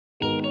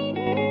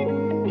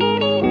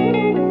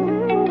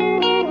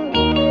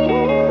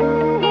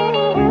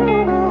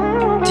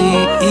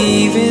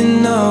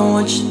even know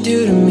what you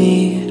do to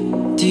me?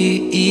 Do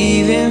you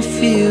even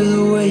feel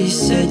the way you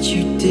said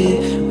you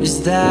did?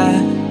 Was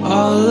that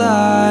all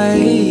lie?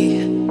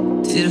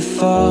 Did I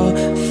fall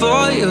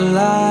for your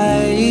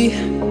lie?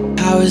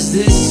 How is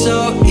this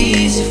so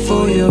easy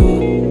for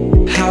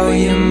you? How are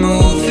you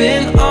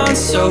moving on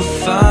so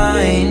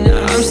fine?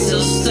 I'm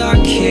still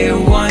stuck here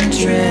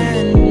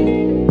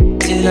wondering,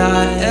 did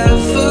I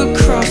ever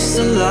cross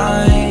the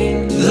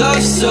line?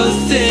 Love so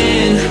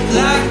thin,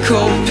 like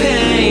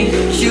cocaine,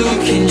 you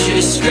can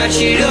just scratch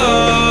it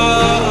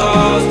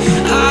off.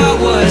 I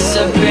was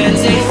a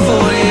band-aid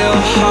for your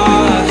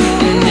heart,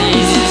 and then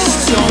you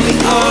just tore me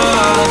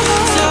off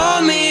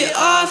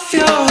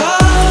your heart.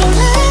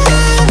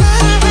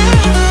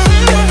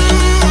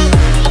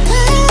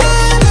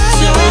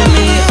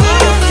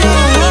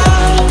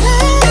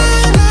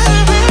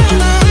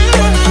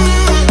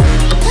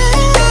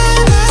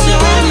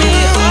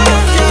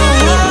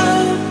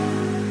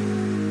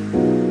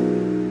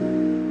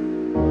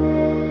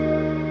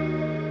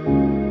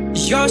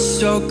 You're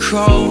so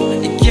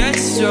cold, it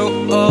gets so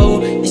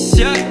old. You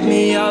set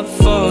me up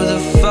for the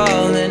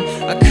fall and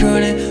I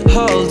couldn't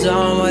hold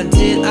on. Why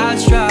did I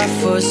try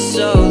for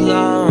so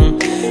long?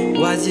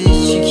 Why did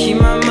you keep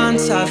my mind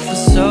tight for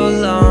so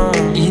long?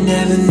 You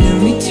never knew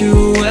me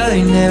too well,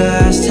 you never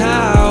asked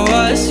how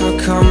I was. How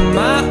come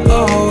I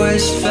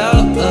always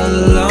felt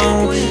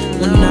alone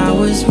when I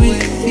was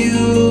with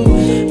you?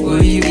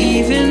 Were you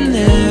even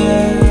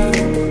there?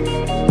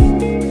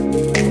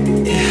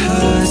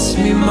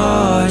 Me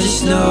more,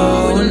 just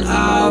knowing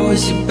I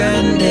was your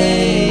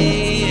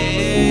band-aid.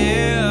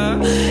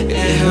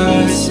 It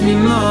hurts me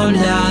more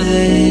now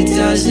that it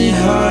doesn't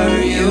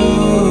hurt you.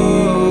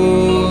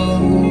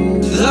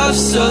 Love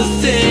so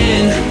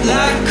thin,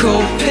 like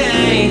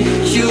cocaine,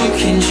 you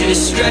can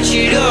just scratch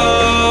it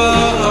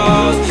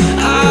off. I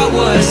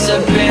was a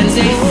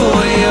band-aid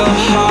for you.